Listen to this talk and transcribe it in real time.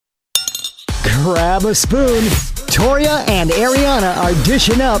Grab a spoon. Toria and Ariana are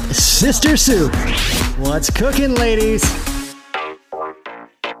dishing up Sister Soup. What's cooking, ladies?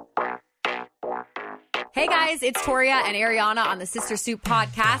 Hey guys, it's Toria and Ariana on the Sister Soup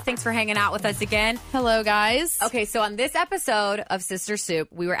podcast. Thanks for hanging out with us again. Hello, guys. Okay, so on this episode of Sister Soup,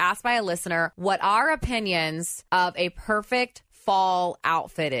 we were asked by a listener what our opinions of a perfect fall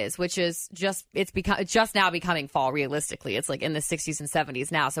outfit is, which is just now becoming fall. Realistically, it's like in the 60s and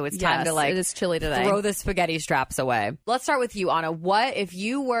 70s now, so it's time to it is chilly today. throw the spaghetti straps away. Let's start with you, Anna. What if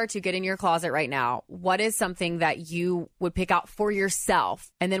you were to get in your closet right now? What is something that you would pick out for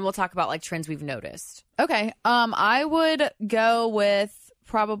yourself? And then we'll talk about like trends we've noticed. Okay, I would go with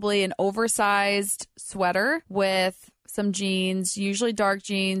probably an oversized sweater with some jeans, usually dark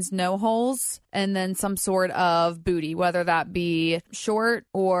jeans, no holes, and then some sort of booty, whether that be short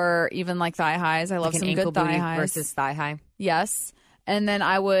or even like thigh highs. I love like some good thigh highs. Versus thigh high. Yes. And then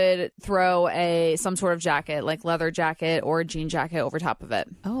I would throw some sort of jacket, like leather jacket or a jean jacket over top of it.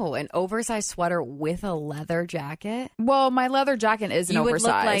 Oh, an oversized sweater with a leather jacket? Well, my leather jacket isn't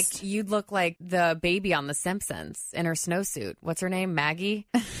oversized. You'd look like the baby on The Simpsons in her snowsuit. What's her name? Maggie?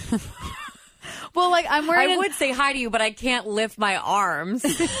 Well, like I'm wearing. I would say hi to you, but I can't lift my arms.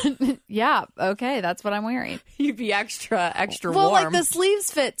 Yeah, okay, that's what I'm wearing. You'd be extra warm. Well, like the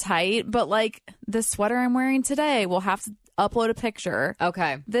sleeves fit tight, but like the sweater I'm wearing today, we'll have to upload a picture.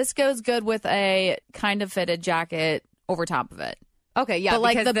 Okay. This goes good with a kind of fitted jacket over top of it. Okay, yeah, but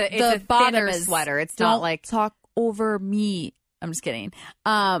like because it's a bottom thinner is sweater. It's don't not like talk over me. I'm just kidding.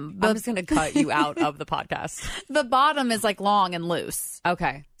 I'm just going to cut you out of the podcast. The bottom is like long and loose.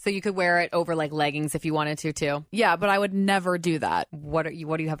 Okay. So you could wear it over like leggings if you wanted to too. Yeah, but I would never do that. What do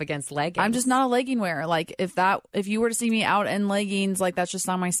you have against leggings? I'm just not a legging wearer. Like if you were to see me out in leggings, like that's just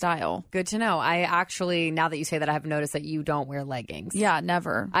not my style. Good to know. I actually, now that you say that, I have noticed that you don't wear leggings. Yeah,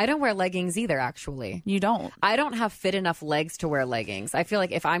 never. I don't wear leggings either, actually. You don't? I don't have fit enough legs to wear leggings. I feel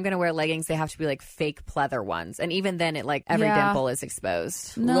like if I'm going to wear leggings, they have to be like fake pleather ones. And even then, every dimple is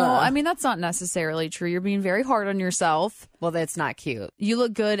exposed. No, Ugh. I mean, that's not necessarily true. You're being very hard on yourself. Well, that's not cute. You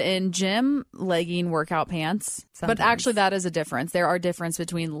look good in gym legging workout pants. Sometimes. But actually, that is a difference. There are difference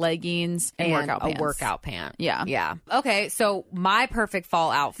between leggings and workout pants. A workout pant. Yeah. Yeah. Okay, so my perfect fall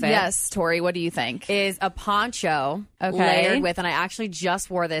outfit. Yes, Tori, what do you think? Is a poncho layered with, and I actually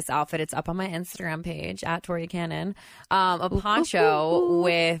just wore this outfit. It's up on my Instagram page, at Toria Cannon. A poncho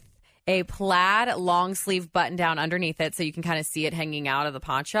with a plaid long sleeve button down underneath it so you can kind of see it hanging out of the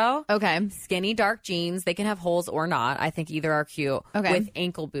poncho. Okay. Skinny dark jeans. They can have holes or not. I think either are cute. Okay. With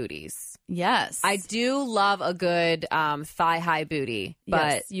ankle booties. Yes. I do love a good thigh high booty.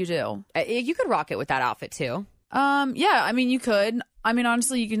 But yes, you do. You could rock it with that outfit too. Yeah, I mean, you could. I mean,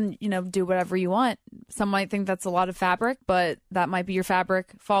 honestly, you can, do whatever you want. Some might think that's a lot of fabric, but that might be your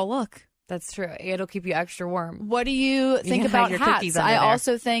fabric fall look. That's true. It'll keep you extra warm. What do you think about hats? I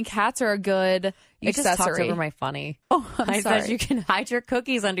also think hats are a good you accessory. Just talked over my funny. Oh, I said you can hide your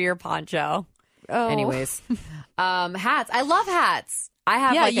cookies under your poncho. Oh. Anyways, hats. I love hats. I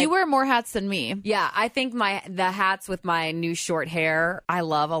have. Yeah, you wear more hats than me. Yeah, I think the hats with my new short hair I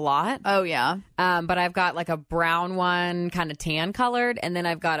love a lot. Oh yeah. But I've got like a brown one, kind of tan colored, and then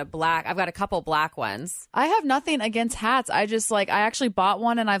I've got a couple black ones. I have nothing against hats. I just I actually bought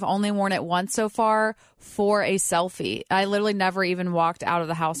one and I've only worn it once so far for a selfie. I literally never even walked out of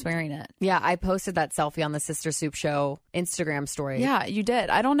the house wearing it. Yeah, I posted that selfie on the Sister Soup Show Instagram story. Yeah, you did.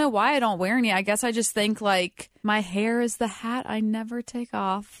 I don't know why I don't wear any. I guess I just think my hair is the hat I never take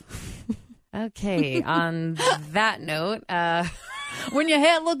off. Okay, on that note, when your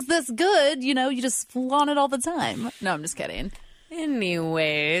hair looks this good, you just flaunt it all the time. No, I'm just kidding.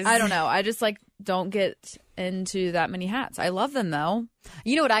 Anyways. I don't know. I just don't get into that many hats. I love them though.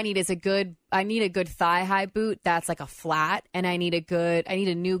 You know what I need is I need a good thigh high boot that's like a flat, and I need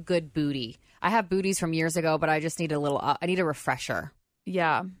a new good booty. I have booties from years ago, but I just need I need a refresher.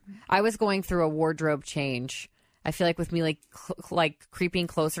 Yeah. I was going through a wardrobe change. I feel like with me creeping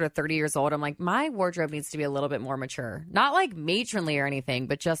closer to 30 years old, I'm like, my wardrobe needs to be a little bit more mature. Not like matronly or anything,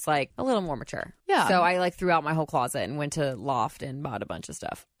 but just a little more mature. Yeah. So I threw out my whole closet and went to Loft and bought a bunch of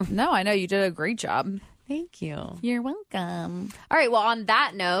stuff. No, I know you did a great job. Thank you. You're welcome. All right. Well, on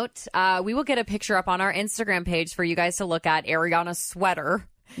that note, we will get a picture up on our Instagram page for you guys to look at, Ariana's sweater.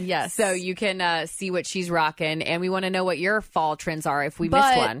 Yes. So you can see what she's rocking, and we want to know what your fall trends are if we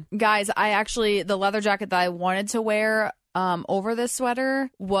miss one. Guys, the leather jacket that I wanted to wear over this sweater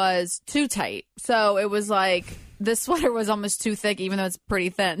was too tight. So it was this sweater was almost too thick, even though it's pretty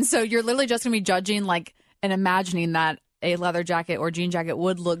thin. So you're literally just going to be judging and imagining that a leather jacket or jean jacket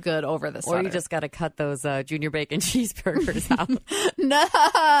would look good over the sweater. Or you just got to cut those Junior Bacon cheeseburgers out.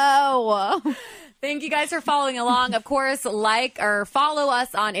 No. Thank you guys for following along. Of course, like or follow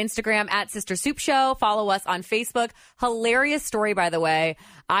us on Instagram at Sister Soup Show. Follow us on Facebook. Hilarious story, by the way.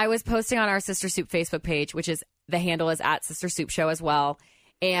 I was posting on our Sister Soup Facebook page, which is the handle is at Sister Soup Show as well.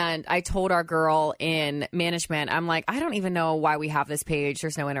 And I told our girl in management, I'm like, I don't even know why we have this page.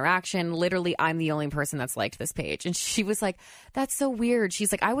 There's no interaction. Literally, I'm the only person that's liked this page. And she was like, that's so weird.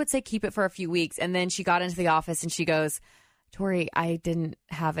 She's like, I would say keep it for a few weeks. And then she got into the office and she goes, Tori, I didn't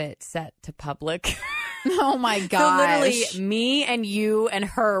have it set to public. Oh my gosh. So literally me and you and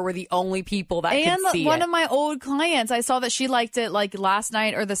her were the only people that could see it. And one of my old clients, I saw that she liked it like last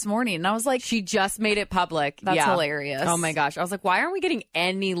night or this morning. And I was like, she just made it public. That's hilarious. Oh my gosh. I was like, why aren't we getting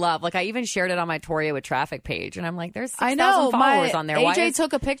any love? Like I even shared it on my Toria with Traffic page. And I'm like, there's 6,000 followers on there. AJ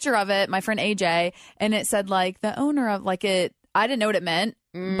took a picture of it, my friend AJ, and it said like the owner of like it. I didn't know what it meant.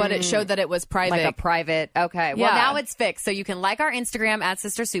 But it showed that it was private. Like a private. Okay. Well, now it's fixed. So you can like our Instagram at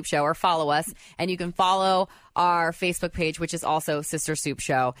Sister Soup Show or follow us. And you can follow our Facebook page, which is also Sister Soup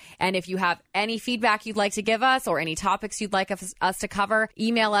Show. And if you have any feedback you'd like to give us or any topics you'd like us to cover,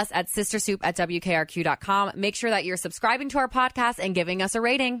 email us at sistersoup@wkrq.com. Make sure that you're subscribing to our podcast and giving us a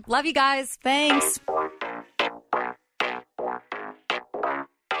rating. Love you guys. Thanks.